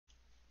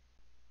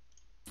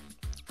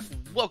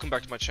welcome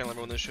back to my channel,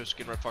 everyone. This show is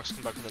Skin Red Fox,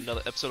 coming back with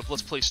another episode of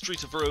Let's Play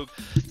Streets of Rogue.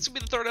 This is going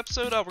to be the third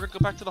episode. We're going to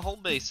go back to the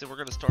home base, and we're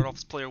going to start off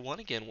as player 1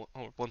 again.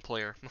 One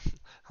player. I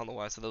don't know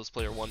why I said that was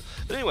player 1.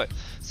 But anyway,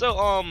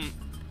 so,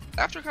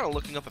 after kind of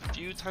looking up a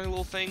few tiny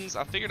little things,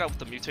 I figured out with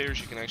the mutators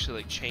you can actually,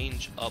 like,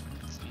 change up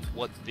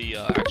what the,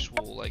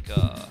 actual, like,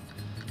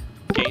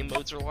 game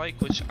modes are like,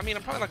 which, I mean,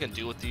 I'm probably not going to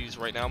deal with these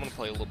right now. I'm going to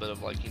play a little bit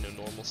of, like, you know,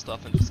 normal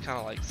stuff and just kind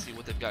of, like, see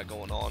what they've got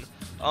going on.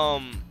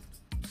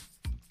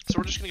 So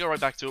we're just going to go right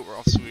back to it. We're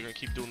going to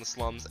keep doing the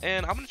slums,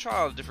 and I'm going to try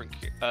out a different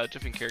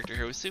character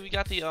here. We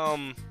got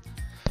the,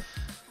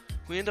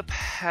 we end up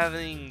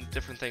having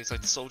different things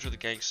like the soldier, the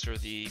gangster,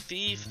 the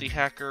thief, the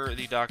hacker,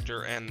 the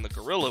doctor, and the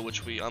gorilla,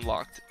 which we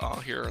unlocked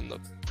here in the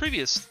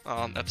previous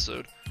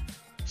episode.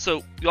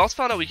 So we also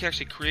found out we can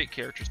actually create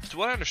characters, but to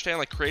what I understand,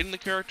 like, creating the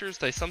characters,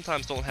 they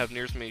sometimes don't have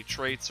near as many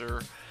traits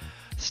or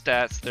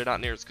stats. They're not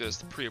near as good as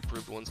the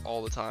pre-approved ones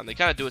all the time. They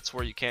kind of do it to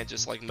where you can't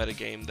just, like,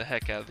 metagame the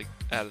heck out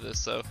of this.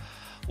 So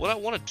what I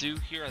want to do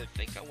here, I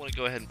think I want to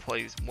go ahead and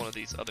play one of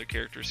these other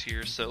characters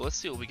here. So let's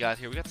see what we got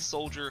here. We got the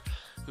soldier,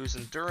 whose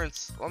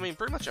endurance, I mean,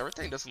 pretty much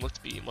everything doesn't look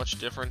to be much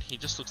different. He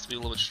just looks to be a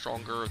little bit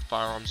stronger with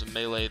firearms and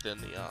melee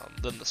than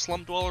the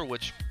slum dweller,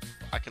 which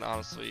I can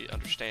honestly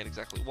understand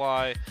exactly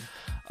why.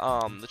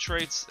 The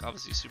traits,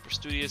 obviously super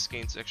studious,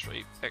 gains extra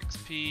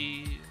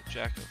XP,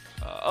 jack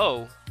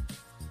of,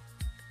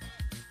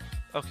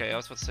 okay, I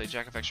was about to say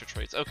jack of extra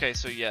traits. Okay,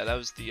 so yeah, that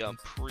was the that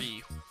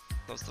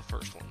was the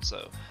first one.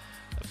 So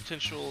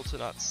potential to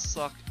not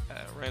suck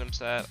at random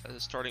stat.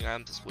 Starting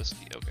items is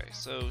whiskey. Okay,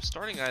 so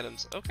starting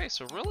items. Okay,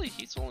 so really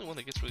he's the only one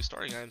that gets really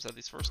starting items out of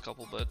these first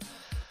couple. But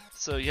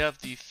so you have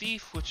the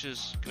thief, which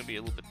is going to be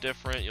a little bit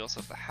different. You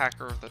also have the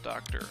hacker, the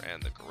doctor,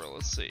 and the gorilla.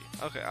 Let's see.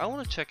 Okay, I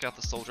want to check out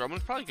the soldier. I'm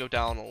going to probably go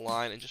down the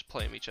line and just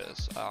play him each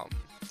as oh,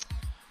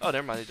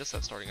 never mind. He does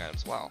have starting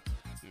items. Wow.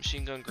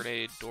 Machine gun,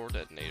 grenade, door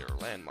detonator,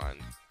 landmine,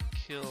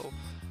 kill,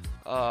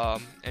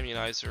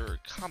 immunizer,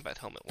 combat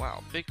helmet.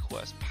 Wow, big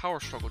quest. Power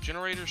struggle.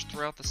 Generators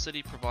throughout the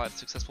city provide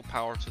successful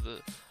power to the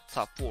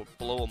top floor.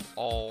 Blow them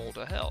all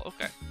to hell.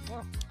 Okay.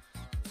 Well,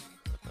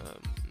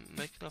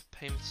 make enough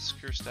payments to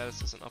secure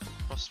status as an upper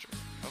cruster.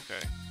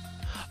 Okay.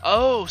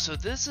 Oh, so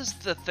this is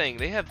the thing.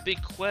 They have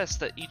big quests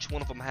that each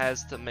one of them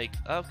has to make.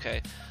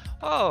 Okay.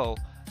 Oh,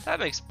 that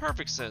makes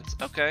perfect sense.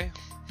 Okay.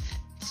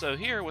 So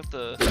here with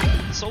the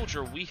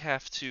soldier, we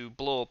have to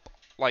blow up,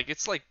 like,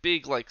 it's like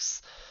big, like,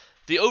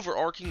 the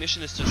overarching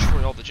mission is to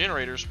destroy all the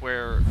generators,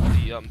 where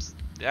the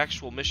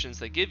actual missions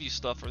that give you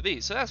stuff are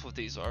these. So that's what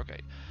these are. Okay.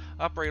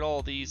 Operate all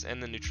of these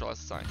and then neutralize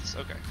the scientists.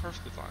 Okay,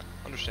 perfectly fine.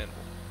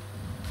 Understandable.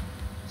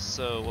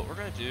 So what we're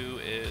going to do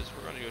is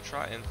we're going to go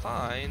try and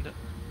find...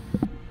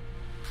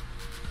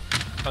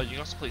 Oh, you can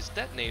also place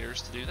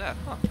detonators to do that.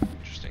 Huh,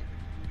 interesting.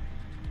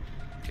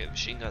 Okay, the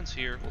machine gun's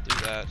here. We'll do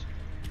that.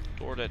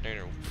 Door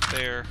detonator will put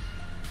there.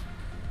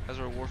 As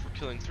a reward for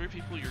killing 3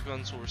 people, your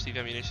guns will receive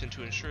ammunition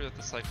to ensure that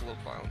the cycle of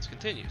violence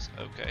continues.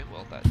 Okay,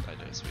 well, that I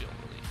guess we don't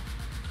really...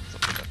 So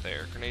put that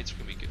there. Grenades are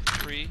going to be good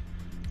 3.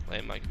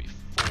 Landmine can be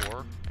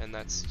 4. And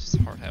that's just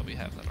a hard hat. We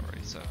have that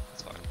already, so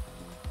that's fine.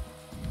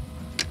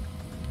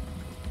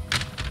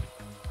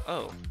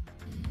 Oh.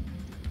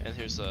 And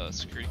here's a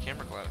security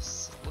camera. Glad I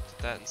looked at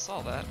that and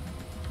saw that.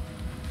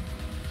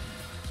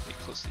 Get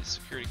close to the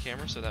security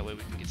camera so that way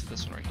we can get to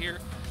this one right here.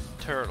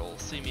 Turret will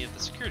see me if the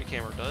security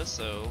camera does,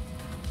 so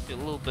be a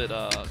little bit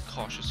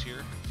cautious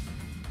here.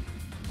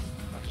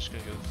 I'm just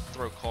gonna go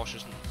throw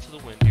caution to the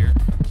wind here.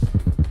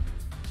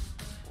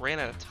 Ran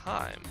out of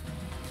time.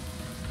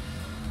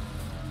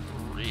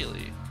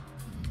 Really?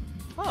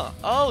 Huh.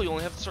 Oh, you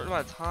only have a certain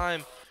amount of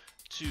time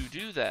to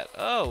do that.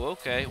 Oh,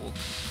 okay. Well,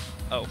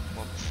 oh,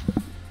 well,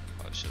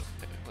 I should have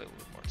paid a little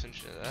bit more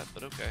attention to that,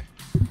 but okay.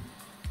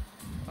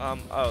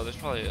 Oh, there's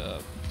probably a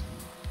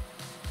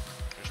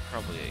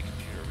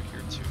computer over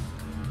here to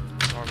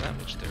disarm that,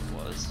 which there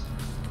was.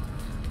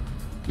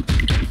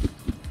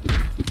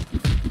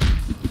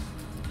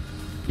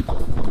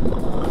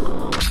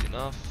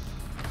 Enough.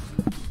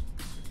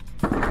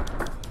 Open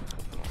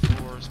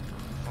all doors,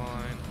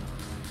 fine.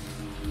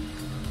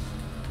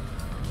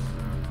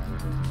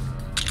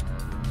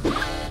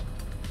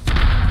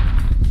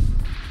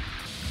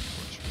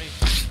 Works for me.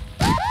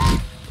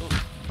 Oh,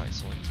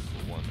 nice, only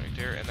took one right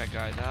there, and that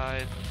guy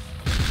died.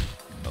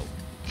 Oh,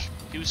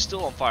 he was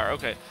still on fire.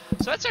 Okay,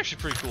 so that's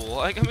actually pretty cool.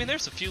 Like, I mean,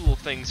 there's a few little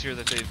things here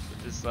that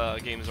this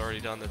game has already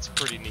done that's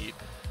pretty neat.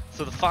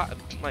 So the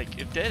like,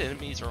 if dead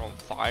enemies are on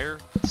fire,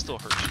 it still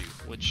hurts you,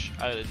 which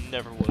I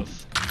never would have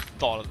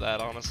thought of that,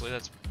 honestly.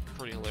 That's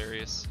pretty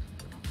hilarious.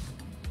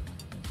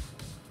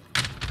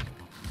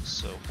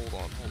 So hold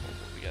on, what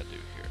we gotta do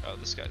here? Oh,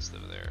 this guy's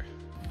over there.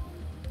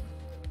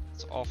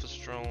 It's office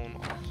drone,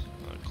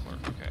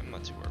 clerk. Okay, I'm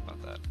not too worried about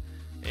that.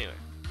 Anyway.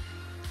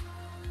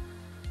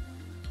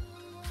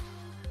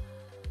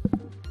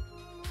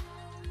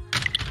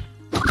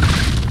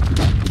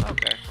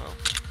 Okay, well.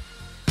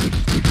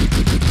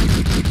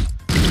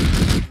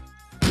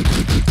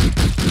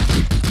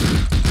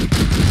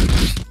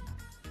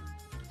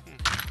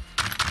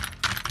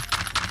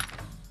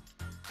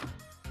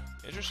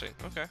 Interesting,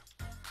 okay.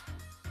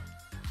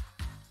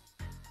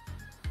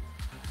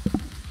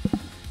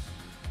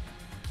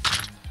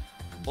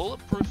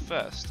 Bulletproof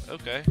vest.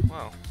 Okay,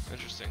 wow,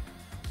 interesting.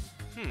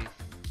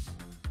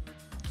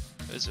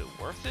 Is it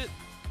worth it?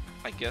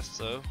 I guess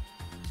so.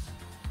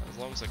 As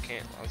long as I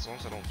can't, as long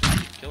as I don't just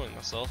keep killing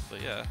myself,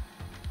 but yeah.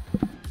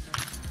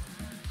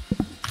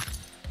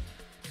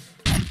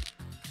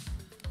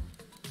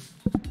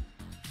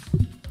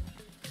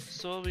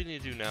 So what we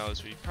need to do now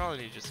is we probably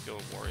need to just go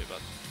and worry about.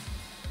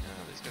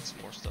 He's got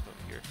some more stuff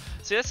over here.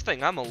 See, that's the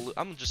thing.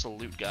 I'm just a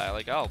loot guy.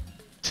 Like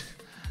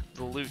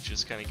the loot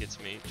just kind of gets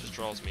me, just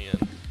draws me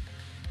in.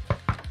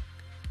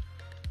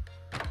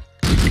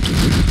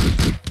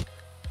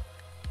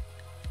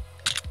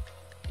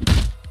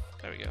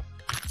 There we go.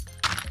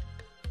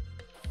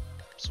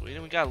 Sweet,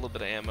 and we got a little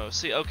bit of ammo.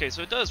 See, okay,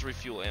 so it does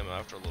refuel ammo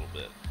after a little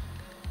bit.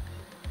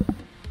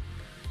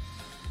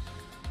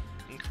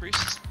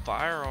 Increases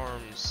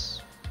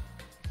firearms.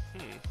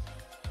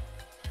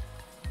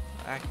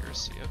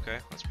 Accuracy. Okay,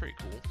 that's pretty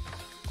cool.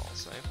 All the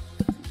same.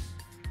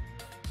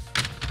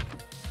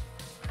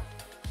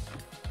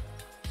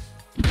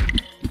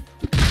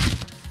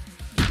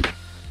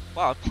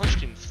 Wow, I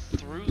punched him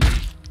through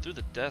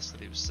the desk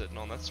that he was sitting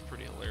on. That's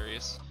pretty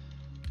hilarious.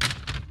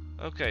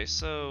 Okay,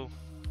 so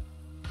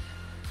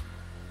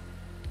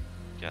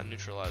gotta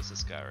neutralize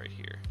this guy right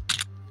here.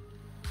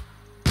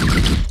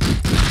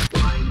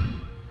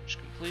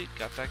 Mission complete.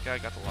 Got that guy.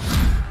 Got the lock.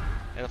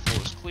 And the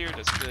floor is cleared.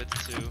 That's good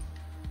too.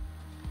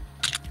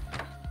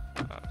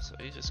 So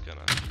he's just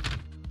gonna.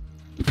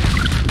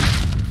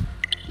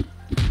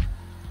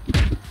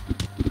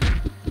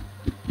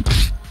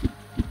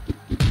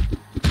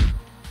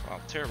 Wow,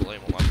 terrible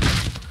aim on my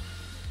part.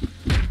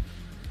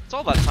 It's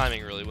all about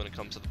timing, really, when it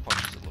comes to the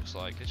punches. It looks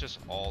like it's just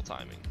all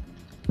timing.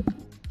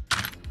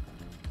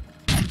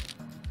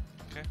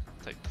 Okay,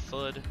 take the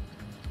FUD.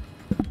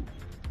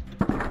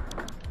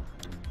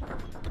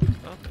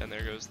 Oh, and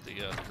there goes the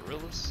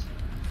gorillas.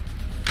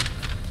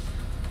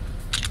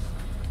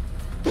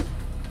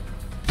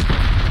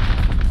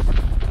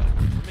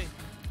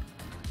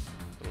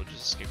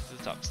 Escape to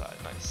the top side.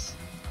 Nice.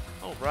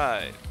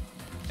 Alright.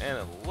 And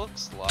it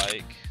looks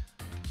like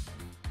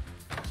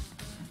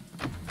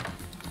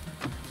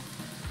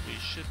we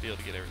should be able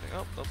to get everything.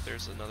 Oh,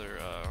 there's another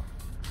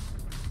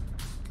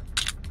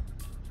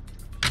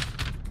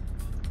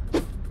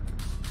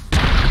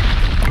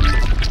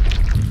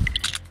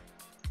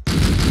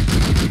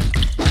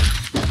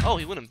Oh,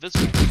 he went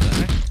invisible. What the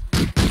heck?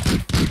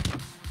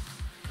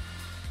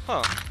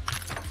 Huh.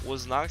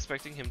 Was not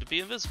expecting him to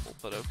be invisible,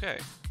 but okay.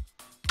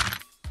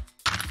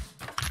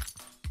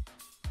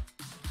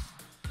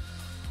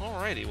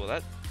 Alrighty, well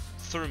that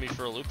threw me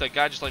for a loop. That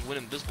guy just like went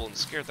invisible and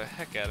scared the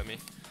heck out of me.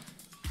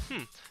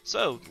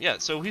 So, yeah,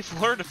 so we've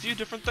learned a few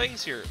different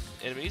things here.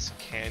 Enemies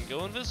can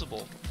go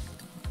invisible.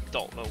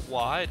 Don't know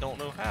why, don't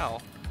know how.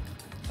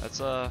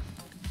 That's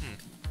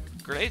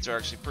Grenades are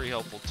actually pretty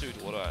helpful too to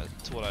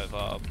what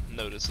I've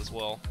noticed as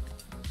well.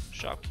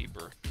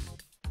 Shopkeeper.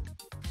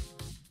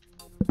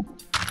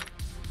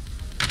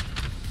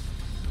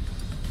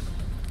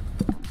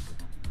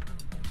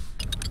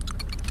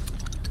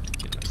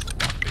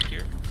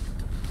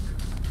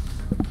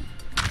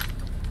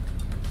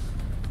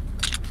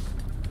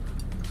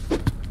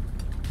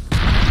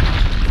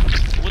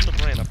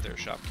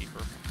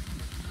 Shopkeeper.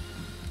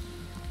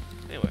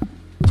 Anyway,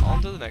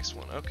 on to the next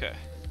one. Okay.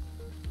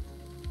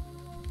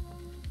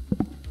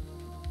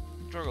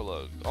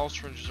 Drugolog. All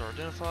syringes are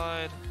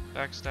identified.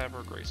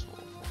 Backstabber, graceful.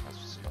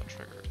 That's not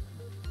triggered.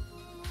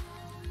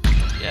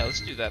 Yeah,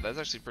 let's do that. That's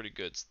actually pretty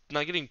good.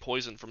 Not getting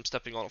poisoned from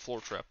stepping on a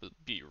floor trap would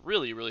be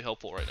really, really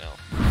helpful right now.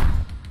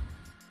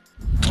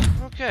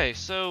 Okay,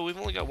 so we've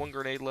only got one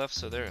grenade left,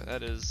 so there.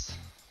 That is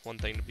one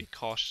thing to be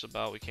cautious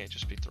about. We can't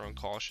just be throwing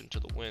caution to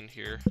the wind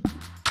here.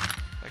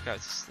 That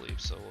guy's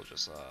asleep, so we'll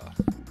just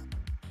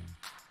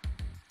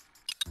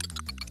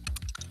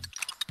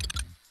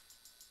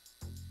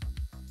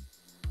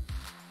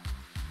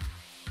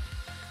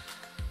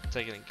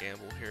taking a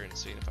gamble here and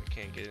seeing if I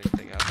can't get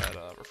anything out of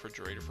that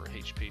refrigerator for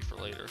HP for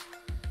later.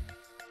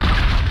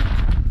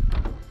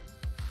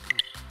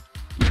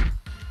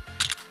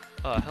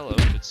 Hello,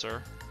 good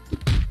sir.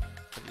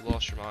 Have you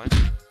lost your mind?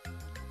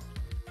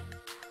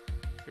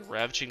 You're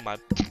ravaging my...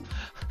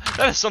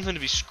 That is something to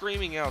be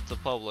screaming out to the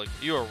public.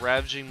 You are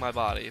ravaging my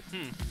body. I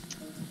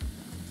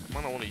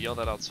might not want to yell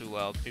that out too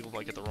loud. People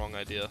might get the wrong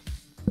idea.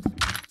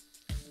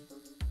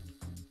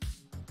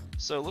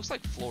 So it looks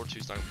like floor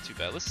 2's not going to be too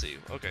bad. Let's see.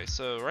 Okay,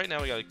 so right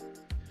now we got to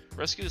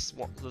rescue the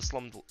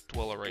slum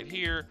dweller right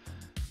here.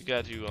 We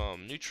got to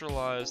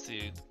neutralize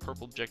the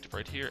purple objective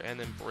right here, and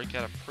then break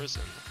out of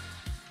prison.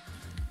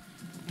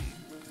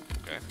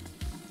 Okay.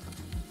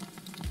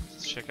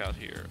 Let's check out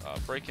here.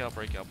 Breakout,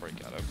 breakout,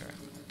 breakout. Okay.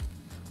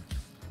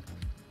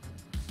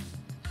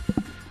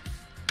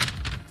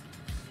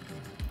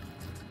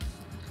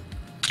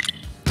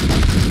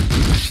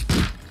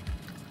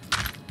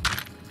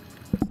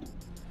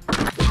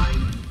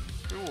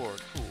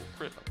 Reward, cool,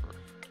 crit number.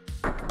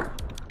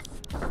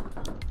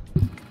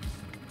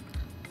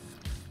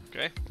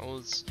 Okay, that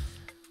was...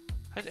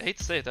 I hate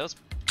to say it, that was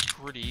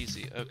pretty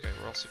easy. Okay,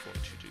 we're also going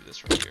to do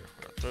this right here.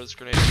 We're gonna throw this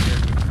grenade in here.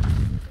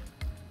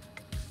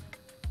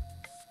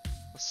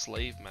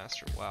 Slave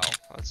Master. Wow,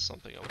 that's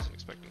something I wasn't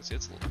expecting to see.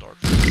 It's a little dark.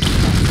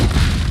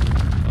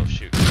 Oh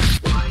shoot.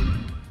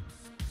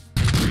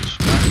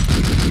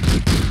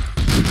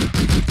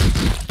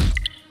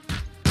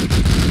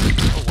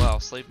 Oh wow,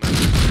 Slave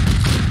Master.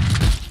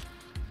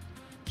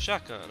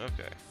 Shotgun,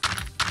 okay.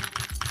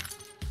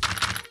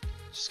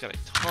 Just got a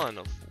ton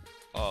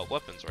of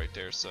weapons right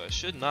there, so I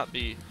should not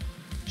be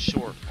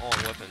short on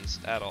weapons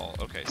at all.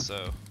 Okay,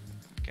 so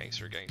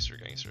gangster, gangster,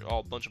 gangster. Oh,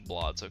 a bunch of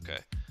blods, okay.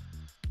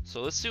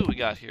 So let's see what we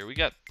got here. We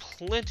got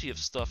plenty of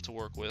stuff to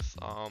work with.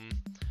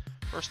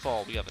 First of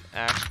all, we have an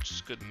axe, which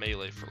is good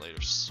melee for later.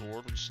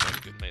 Sword, which is not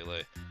a good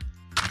melee.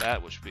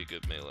 That, which would be a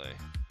good melee.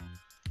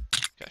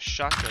 Got a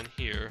shotgun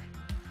here.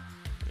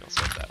 We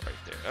also have that right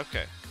there.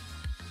 Okay.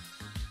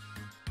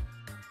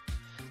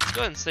 Let's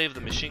go ahead and save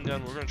the machine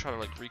gun. We're gonna try to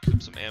like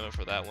recoup some ammo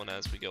for that one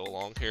as we go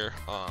along here.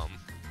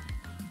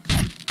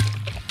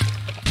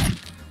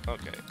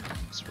 Okay,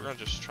 so we're gonna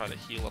just try to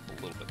heal up a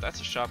little bit.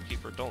 That's a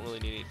shopkeeper. Don't really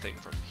need anything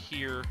from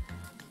here.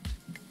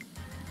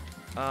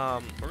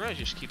 We're gonna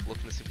just keep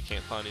looking to see if we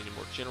can't find any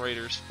more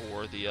generators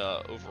for the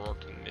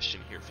overarching mission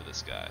here for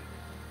this guy.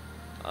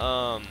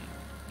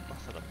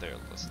 Nothing up there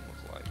doesn't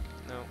look like.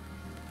 No.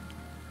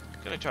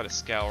 Gonna try to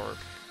scour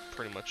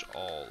pretty much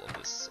all of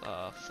this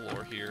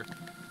floor here.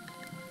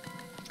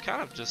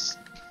 Kind of just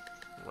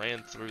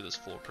ran through this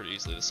floor pretty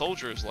easily. The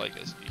soldier is like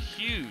a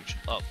huge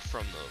up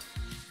from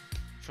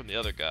the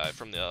other guy,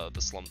 from the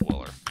slum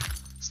dweller.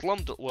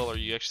 Slum dweller,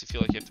 you actually feel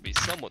like you have to be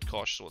somewhat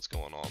cautious of what's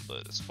going on,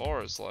 but as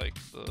far as like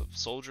the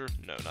soldier,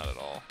 no, not at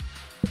all.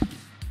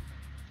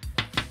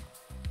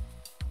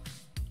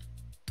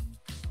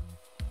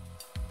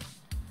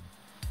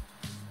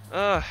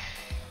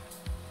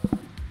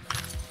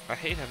 I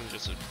hate having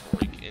just a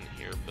break in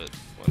here, but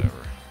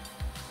whatever.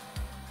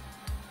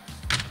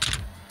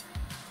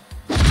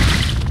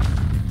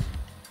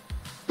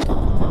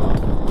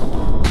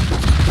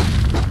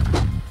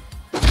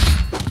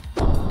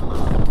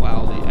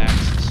 Wow, the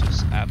axe is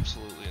just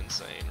absolutely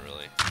insane,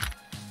 really.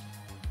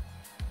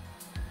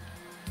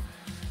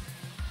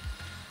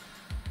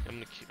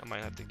 I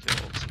might have to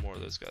kill some more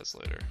of those guys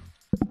later.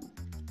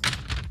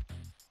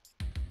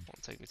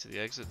 Take me to the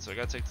exit, so I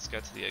gotta take this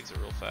guy to the exit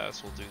real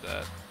fast. We'll do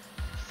that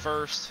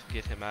first,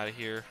 get him out of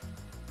here.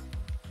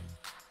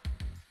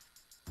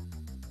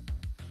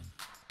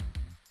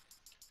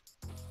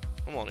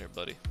 Come on here,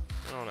 buddy.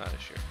 Get on out of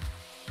here.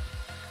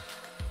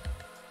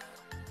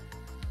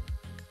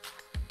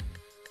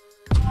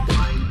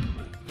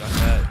 Got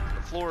that.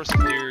 The floor is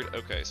cleared.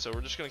 Okay, so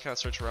we're just gonna kind of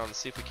search around and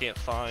see if we can't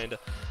find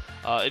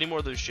any more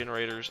of those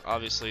generators.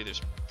 Obviously,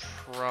 there's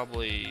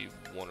probably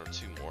one or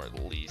two more at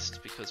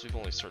least, because we've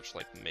only searched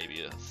like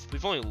maybe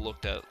we've only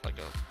looked at like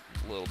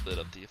a little bit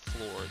of the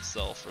floor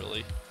itself,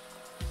 really.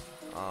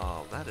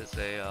 That is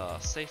a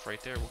safe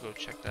right there. We'll go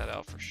check that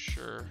out for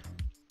sure.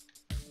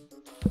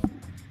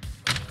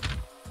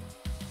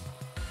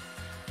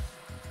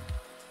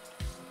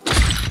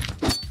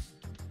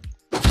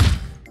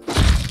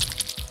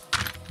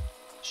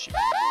 Shoot.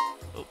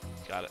 Oh,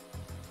 got it.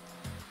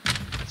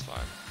 That's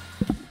fine.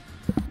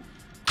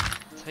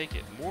 Take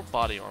it. More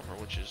body armor,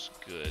 which is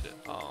good.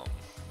 I'm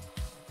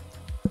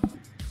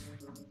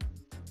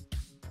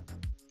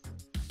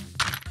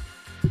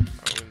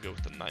gonna go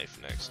with the knife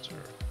next.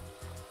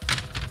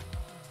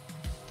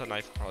 The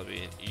knife will probably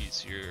be an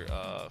easier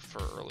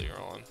for earlier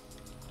on.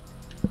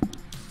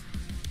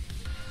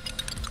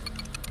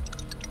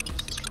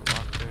 Use this for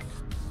lockpick.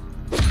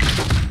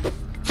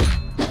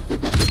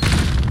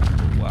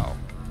 Wow.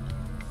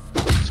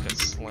 Just got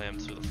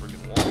slammed through the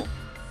freaking wall.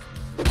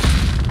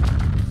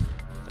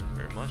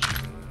 Much. You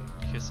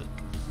can kiss it.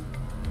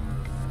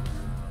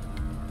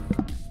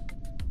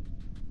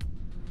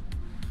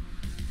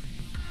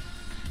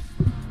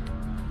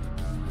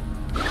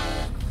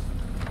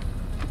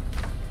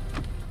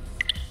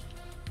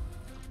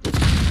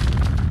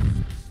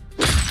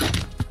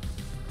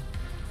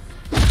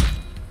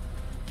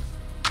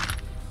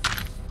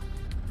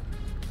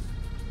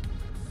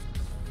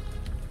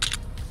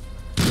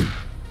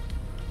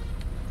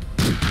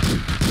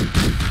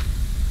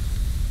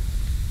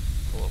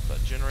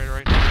 Generator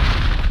right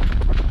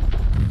now.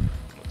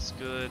 Looks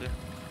good.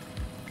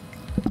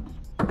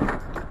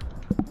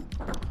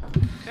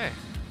 Okay,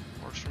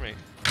 works for me.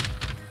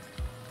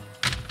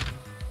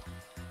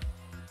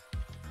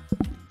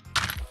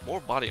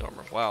 More body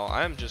armor. Wow,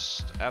 I'm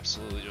just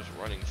absolutely just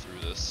running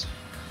through this.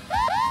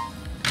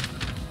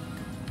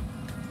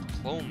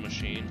 Clone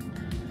machine.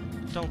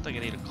 Don't think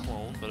I need a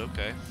clone, but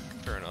okay,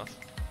 fair enough.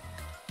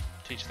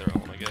 Teach their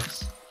own, I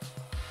guess.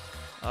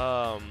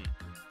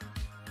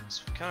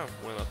 So we kind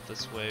of went up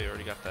this way,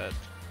 already got that.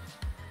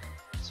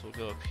 So we'll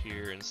go up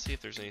here and see if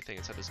there's anything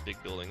inside this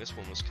big building. This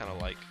one was kind of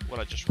like what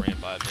I just ran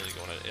by a minute ago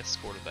when I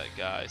escorted that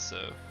guy, so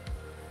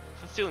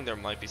I'm feeling there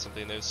might be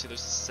something there. See, there's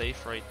a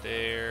safe right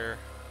there.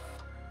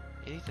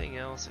 Anything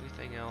else?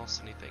 Anything else?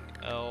 Anything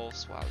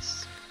else? Wow, this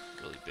is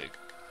a really big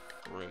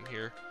room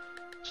here.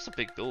 Just a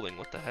big building,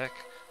 what the heck?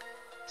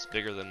 It's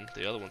bigger than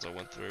the other ones I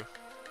went through.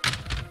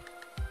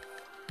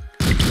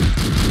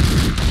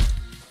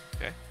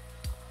 Okay.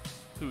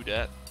 Who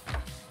dat?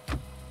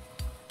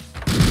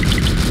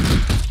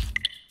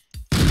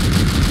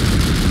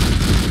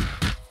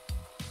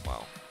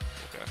 Wow.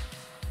 Okay.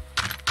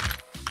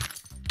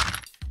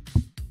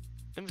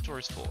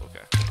 Inventory's full.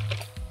 Okay.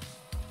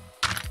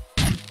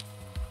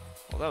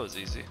 Well, that was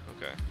easy.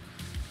 Okay.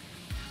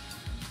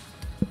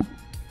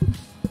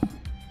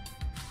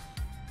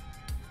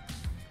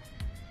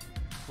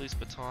 Police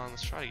baton.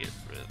 Let's try to get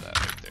rid of that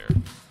right there.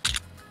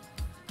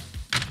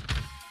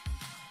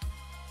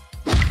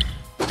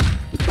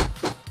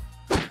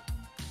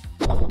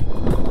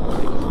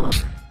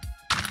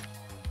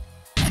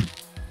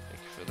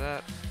 Thank you for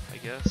that, I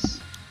guess.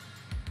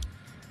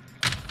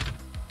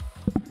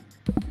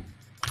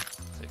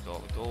 Take all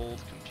the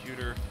gold,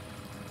 computer.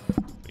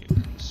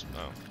 Oh,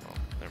 well,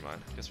 never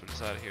mind. Guess we're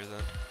just out of here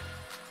then.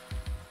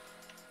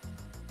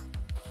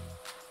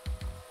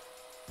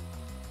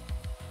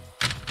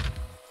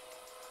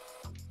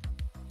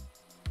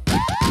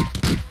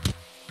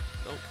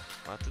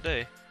 Not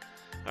today.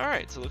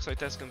 Alright, so it looks like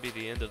that's going to be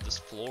the end of this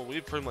floor. We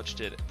pretty much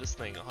did this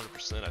thing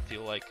 100%, I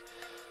feel like.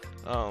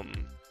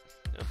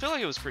 I feel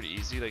like it was pretty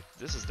easy. Like,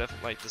 this is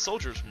definitely, like, the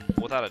soldier's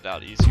without a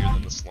doubt easier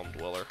than the slum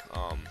dweller.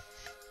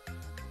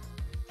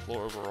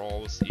 Floor overall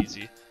was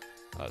easy.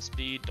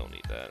 Speed, don't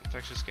need that.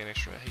 Infectious, gain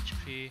extra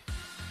HP.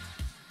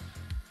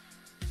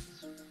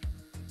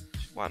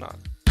 Why not?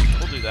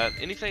 We'll do that.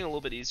 Anything a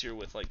little bit easier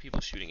with, like, people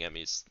shooting at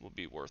me would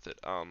be worth it.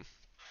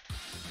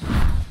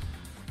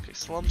 Okay,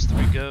 slums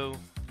 3 go.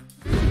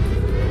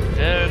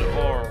 Dead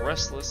or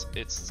restless,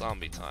 it's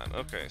zombie time.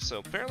 Okay, so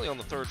apparently on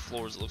the 3rd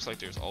floors it looks like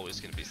there's always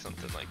going to be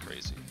something like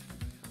crazy.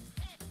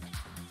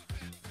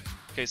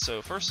 Okay,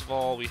 so first of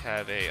all we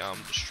have a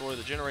destroy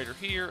the generator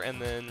here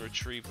and then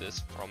retrieve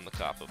this from the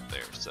cop up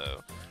there. So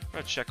I'm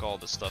going to check all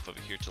this stuff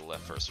over here to the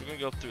left first. We're going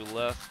to go through the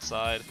left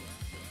side.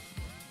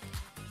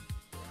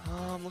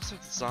 Looks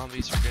like the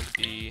zombies are going to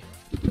be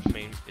the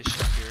main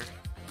issue here.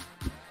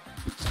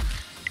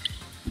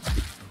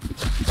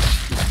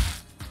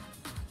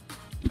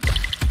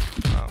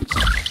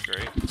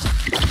 Great.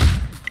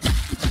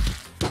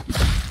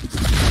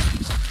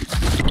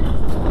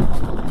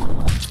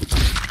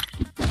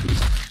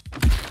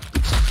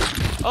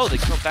 Oh, they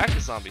come back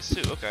as zombies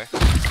too, okay.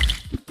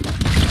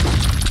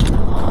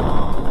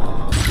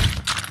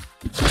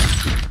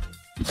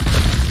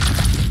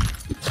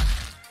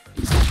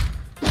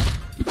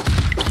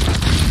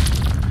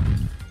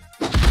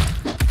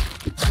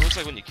 It looks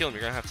like when you kill them,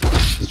 you're gonna have to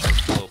just try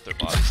to blow up their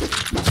bodies too.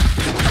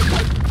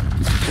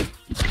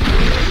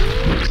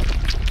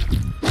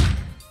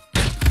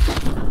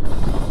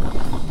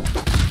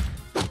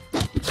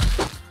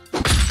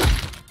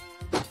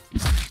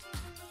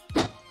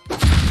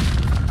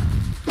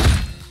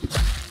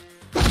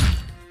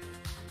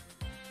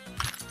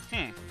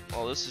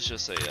 Well, this is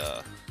just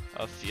a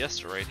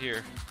fiesta right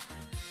here.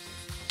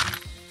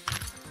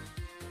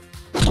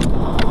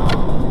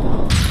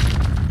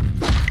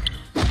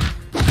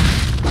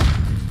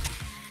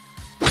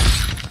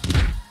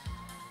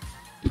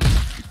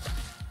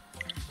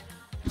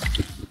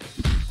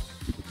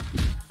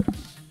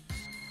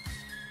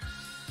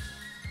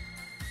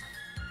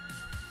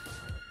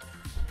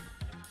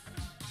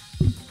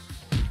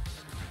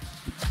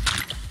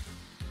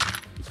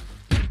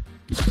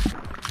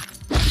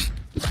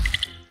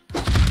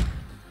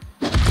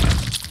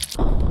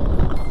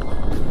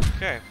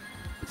 Okay.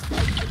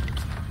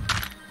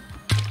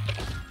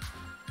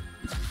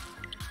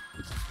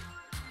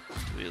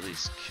 We at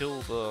least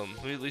kill the.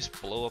 We at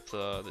least blow up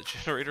the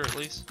generator at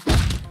least.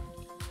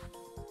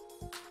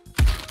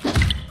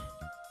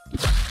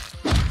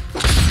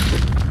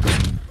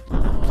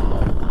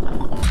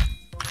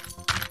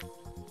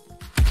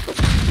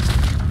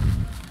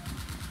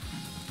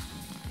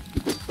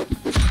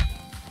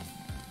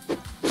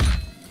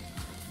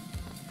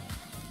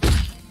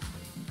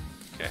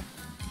 Okay.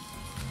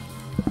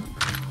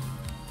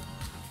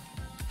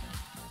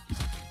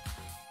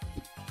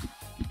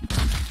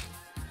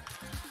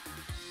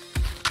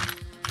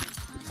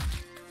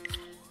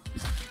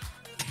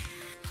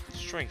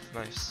 Strength,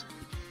 nice.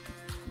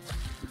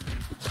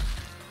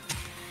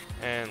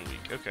 And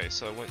weak. Okay,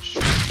 so I went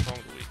strong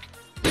to weak.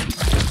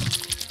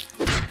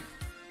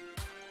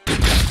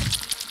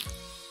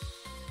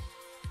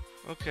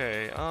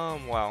 Okay,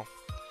 wow.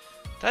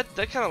 That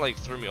kind of like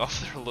threw me off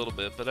there a little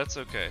bit, but that's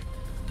okay.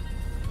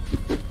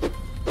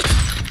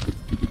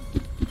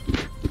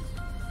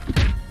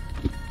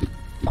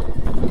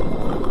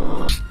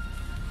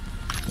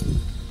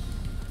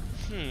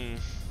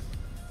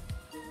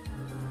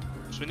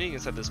 We need to get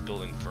inside this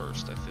building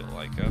first, I feel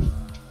like. I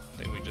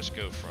think we just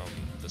go from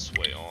this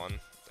way on,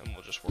 and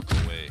we'll just work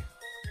our way.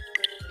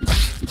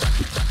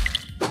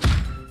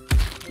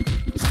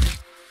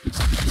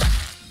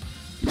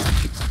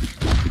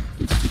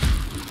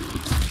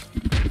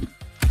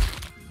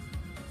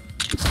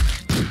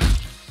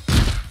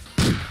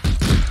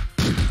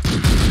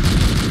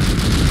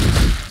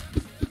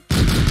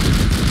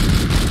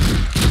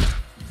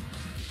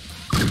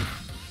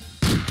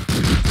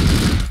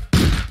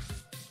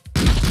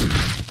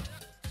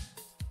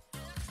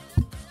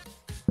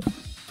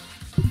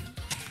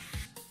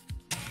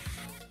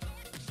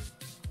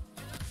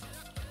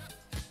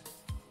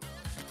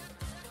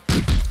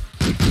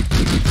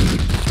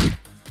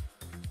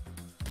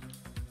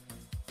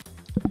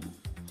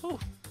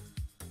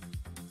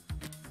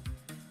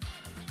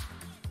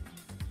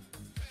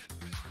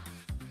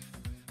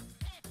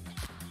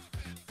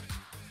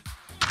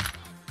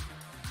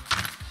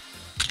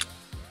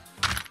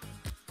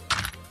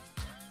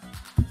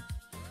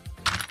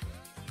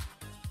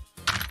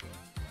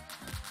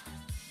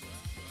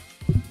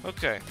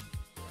 Okay.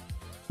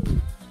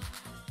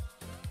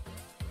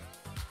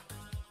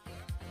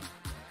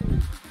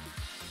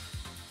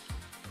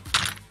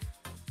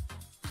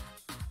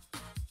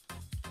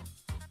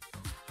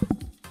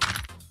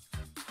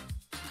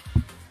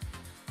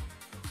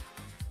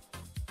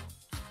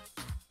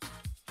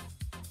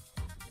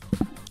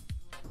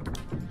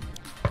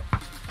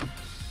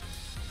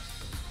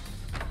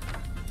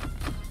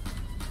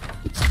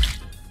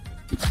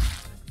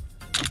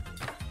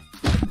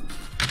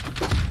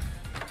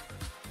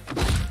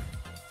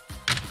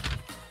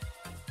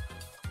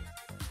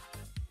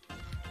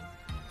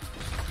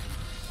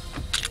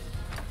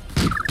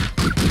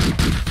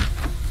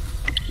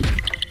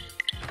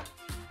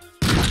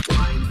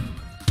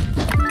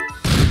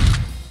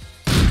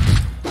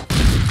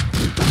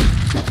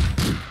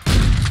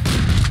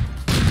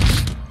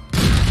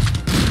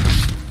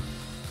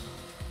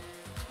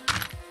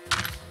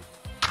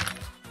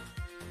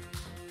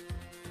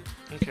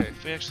 Okay,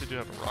 we actually do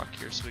have a rock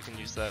here, so we can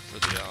use that for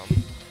the,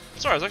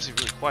 Sorry, I was actually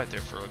really quiet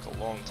there for like a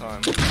long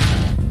time.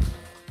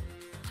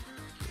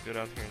 Go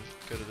down here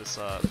and go to this,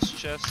 this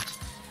chest.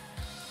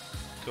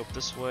 Go up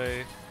this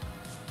way.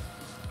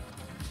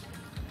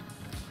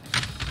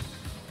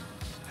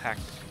 Hack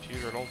the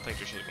computer. I don't think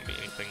there's really gonna be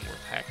anything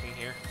worth hacking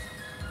here.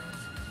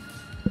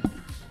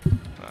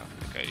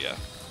 Okay, yeah.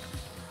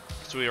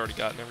 So we already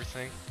gotten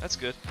everything. That's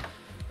good.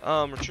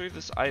 Retrieve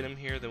this item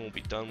here, then we'll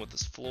be done with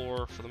this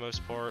floor for the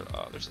most part.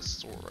 There's a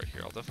sword right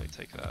here. I'll definitely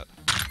take that.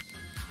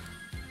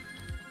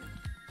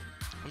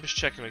 I'm just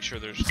checking to make sure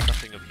there's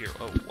nothing up here.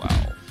 Oh,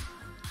 wow.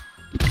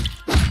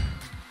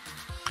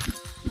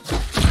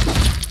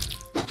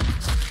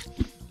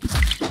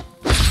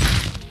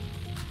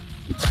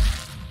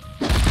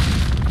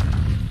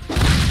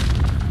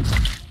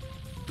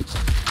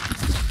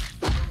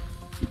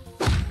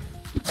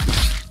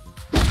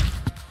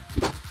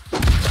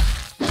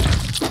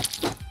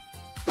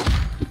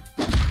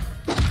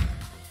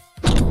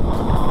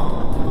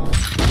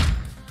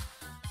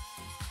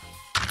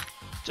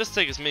 Just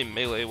take as many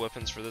melee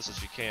weapons for this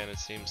as you can, it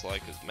seems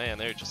like, because man,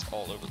 they're just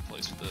all over the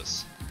place with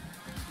this.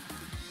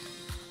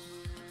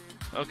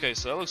 Okay,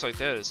 so that looks like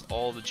that is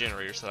all the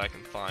generators that I can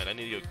find. I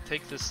need to go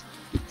take this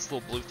little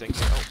blue thing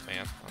here. Oh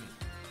man, I'm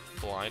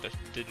blind. I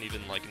didn't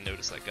even like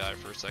notice that guy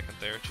for a second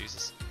there.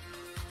 Jesus.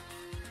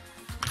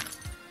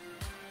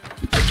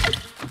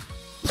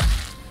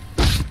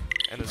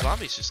 And the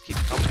zombies just keep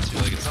coming too.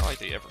 Like, it's not like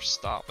they ever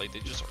stop. Like, they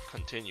just are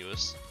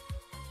continuous.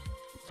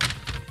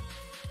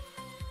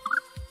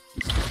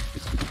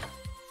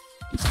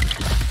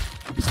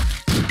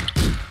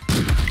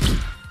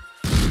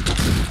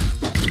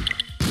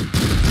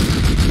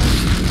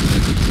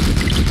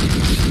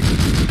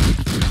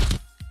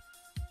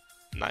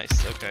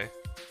 Nice, okay.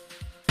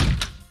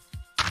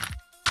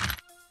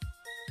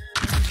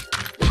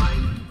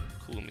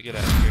 Cool, let me get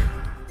out of here.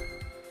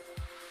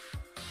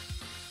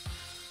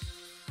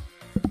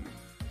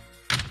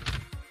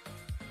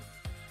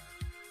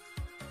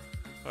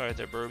 Alright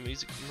there, bro,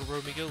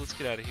 Migo, let's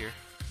get out of here.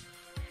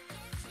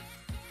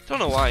 Don't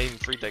know why I even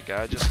freed that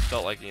guy, I just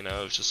felt like, you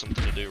know, it was just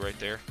something to do right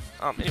there.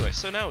 Anyway,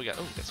 so now we got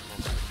some more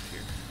over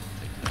here.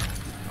 Take that.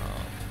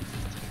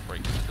 Let's break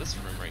into this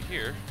room right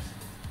here.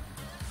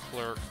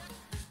 Clerk.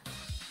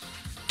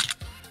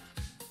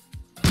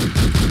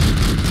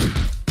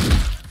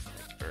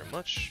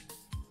 Much.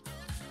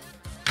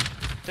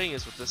 Thing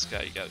is, with this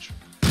guy, you gotta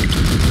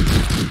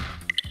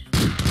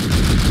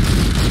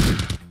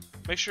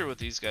make sure with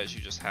these guys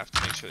you just have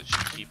to make sure that you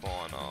keep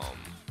on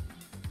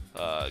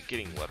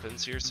getting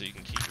weapons here, so you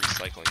can keep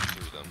recycling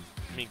through them.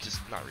 I mean,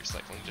 just not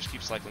recycling, just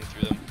keep cycling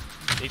through them.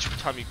 Each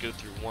time you go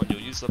through one, you'll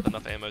use up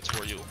enough ammo to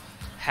where you'll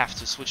have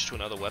to switch to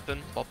another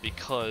weapon. But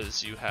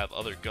because you have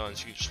other guns,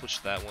 you can just switch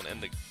to that one,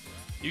 and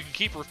you can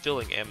keep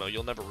refilling ammo.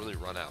 You'll never really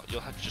run out.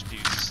 You'll have to just do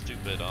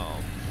stupid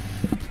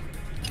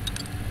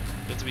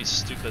You have to be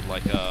stupid,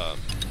 like,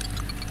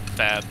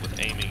 bad with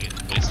aiming and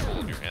wasteful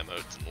of your ammo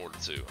in order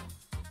to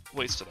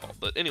waste it all.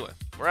 But anyway,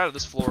 we're out of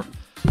this floor.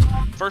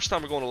 First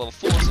time we're going to level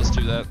 4, so let's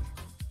do that.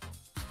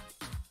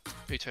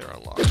 Mutator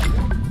unlocked.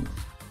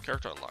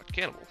 Character unlocked.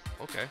 Cannibal.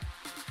 Okay.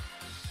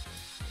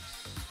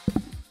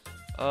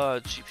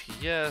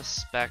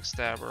 GPS,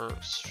 Backstabber.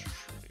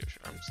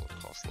 Arms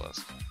cost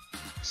less.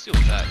 Let's deal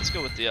with that. Let's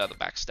go with the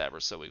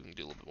Backstabber so we can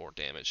do a little bit more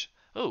damage.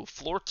 Oh,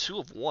 floor 2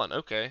 of 1.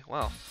 Okay,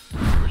 wow.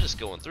 We're just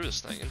going through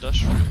this thing.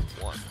 Industrial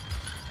 1.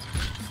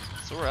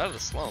 So we're out of the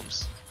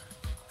slums.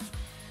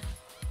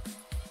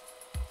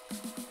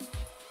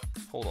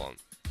 Hold on.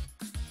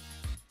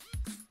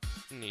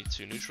 We need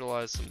to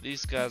neutralize some of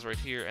these guys right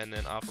here and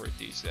then operate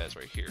these guys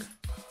right here.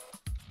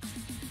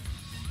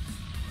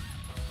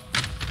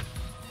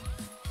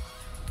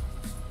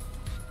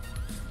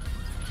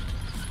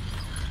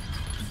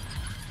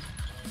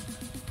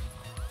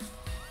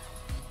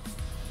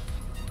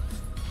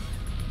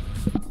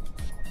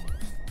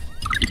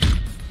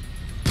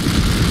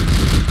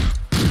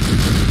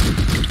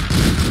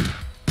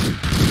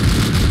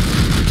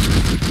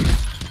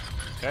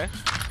 Okay.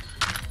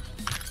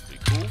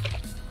 Pretty cool.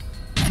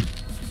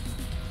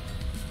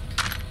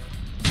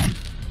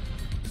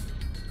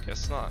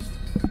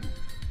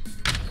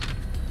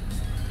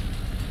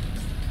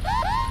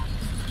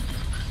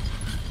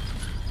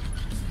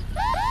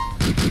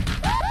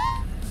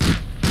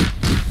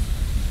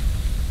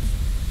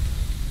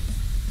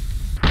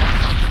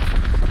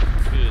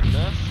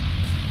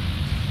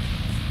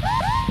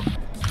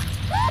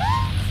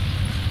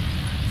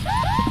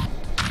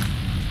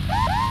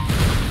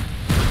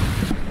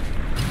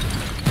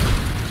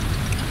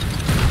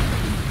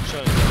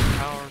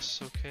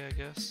 okay, I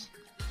guess.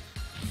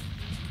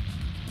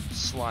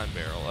 Slime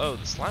barrel. Oh,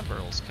 the slime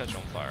barrels catch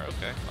on fire.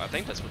 Okay, well, I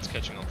think that's what's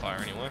catching on fire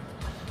anyway.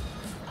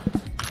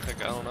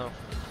 Heck, I don't know.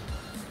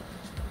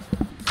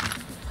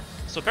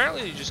 So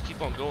apparently you just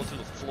keep on going through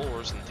the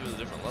floors and through the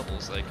different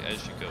levels like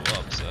as you go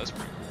up, so that's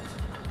pretty cool.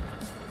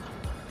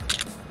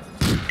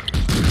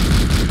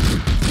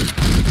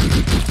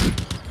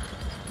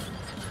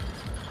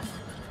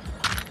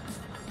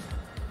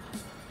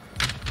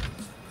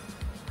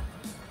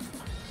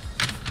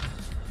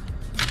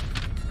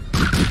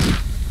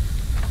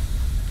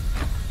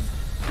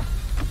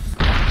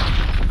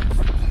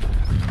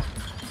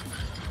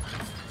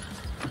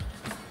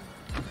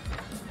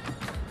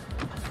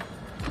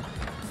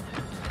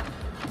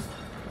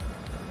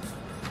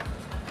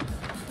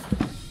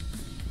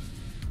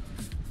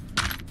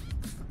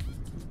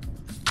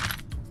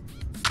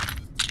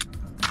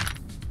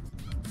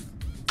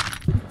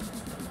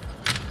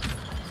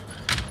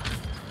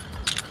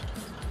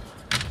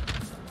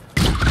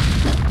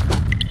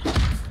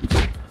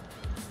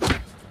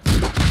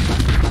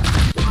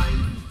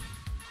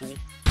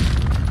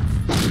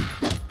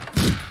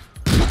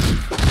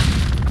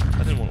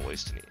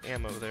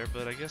 Ammo there,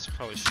 but I guess I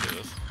probably should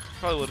have.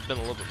 Probably would have been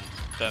a little bit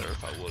better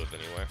if I would have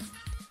anyway.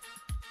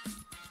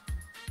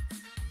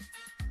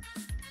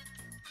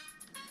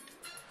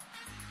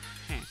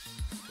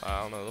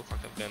 I don't know, it looked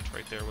like a vent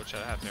right there, which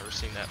I have never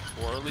seen that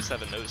before, or at least I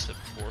haven't noticed it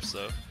before,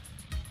 so.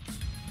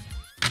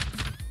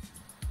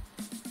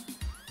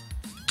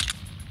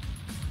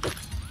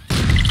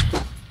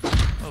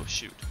 Oh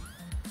shoot.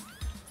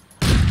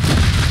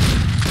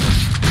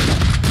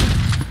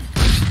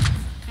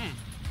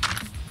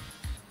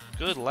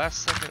 Good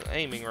last second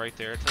aiming right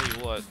there, I tell you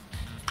what.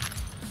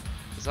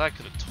 Because I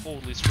could have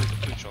totally screwed the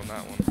pooch on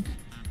that one.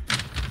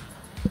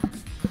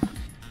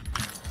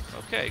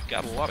 Okay,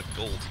 got a lot of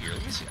gold here.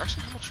 Let me see,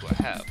 actually how much do I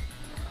have?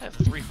 I have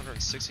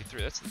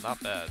 363, that's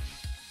not bad.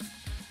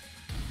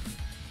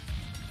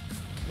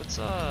 Let's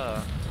see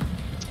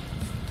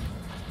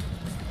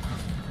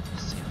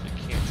if we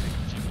can't take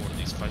a few more of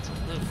these fights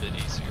a little bit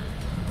easier.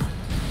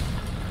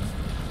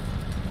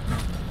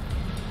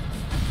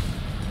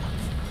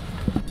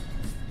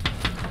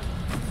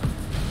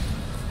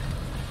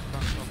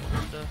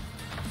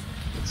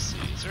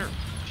 Is there a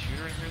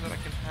computer in here that I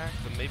can hack?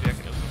 But maybe I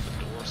can open up the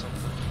door or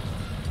something.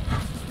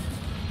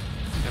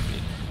 There's gotta be a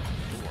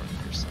door in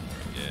here somewhere.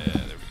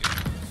 Yeah, there we go.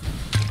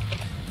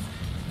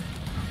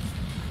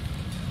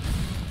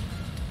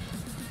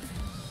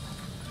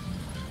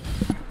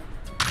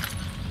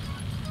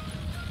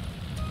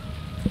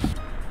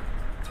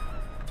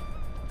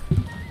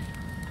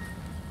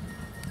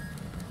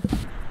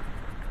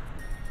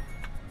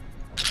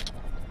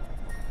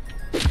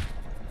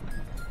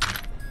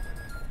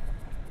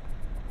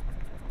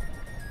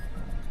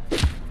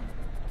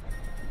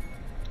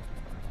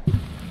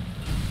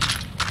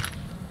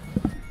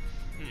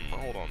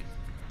 Hold on.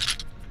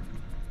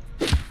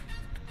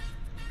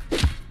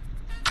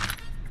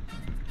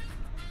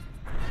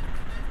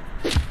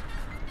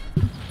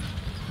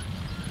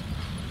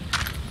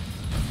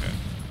 Okay.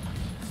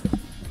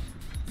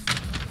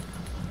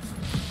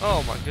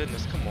 Oh my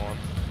goodness, come on.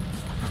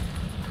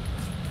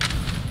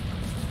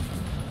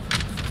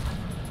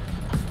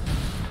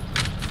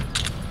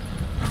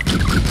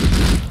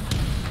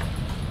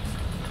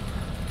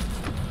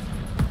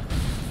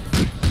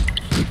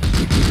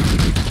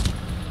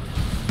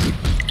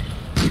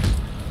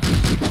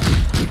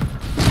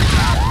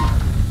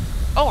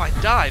 Oh, I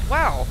died.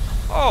 Wow.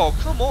 Oh,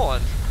 come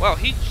on. Wow,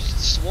 he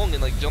just swung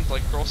and like jumped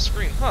like across the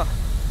screen. Huh.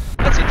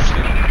 That's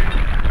interesting.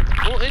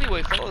 Well,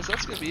 anyway, fellas,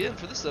 that's going to be it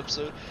for this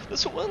episode.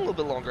 This one went a little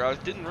bit longer. I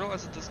didn't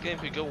realize that this game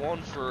could go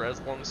on for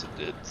as long as it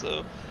did.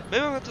 So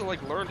maybe I'll have to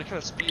like learn to kind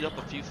of speed up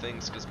a few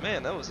things because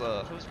man, that was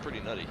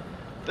pretty nutty.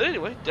 But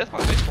anyway, death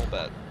by baseball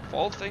bat. For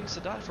all the things to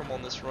die from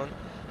on this run.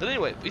 But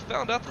anyway, we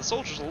found out the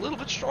soldier's a little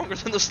bit stronger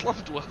than the slum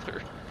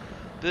dweller.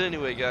 But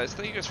anyway, guys,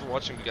 thank you guys for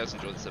watching. If you guys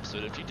enjoyed this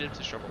episode, if you did,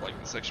 please drop a like in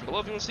the section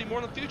below. If you want to see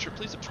more in the future,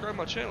 please subscribe to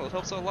my channel. It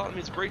helps out a lot. It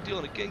means a great deal.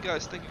 And again,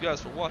 guys, thank you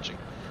guys for watching.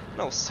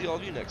 And I will see all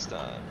of you next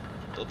time.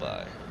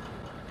 Bye-bye.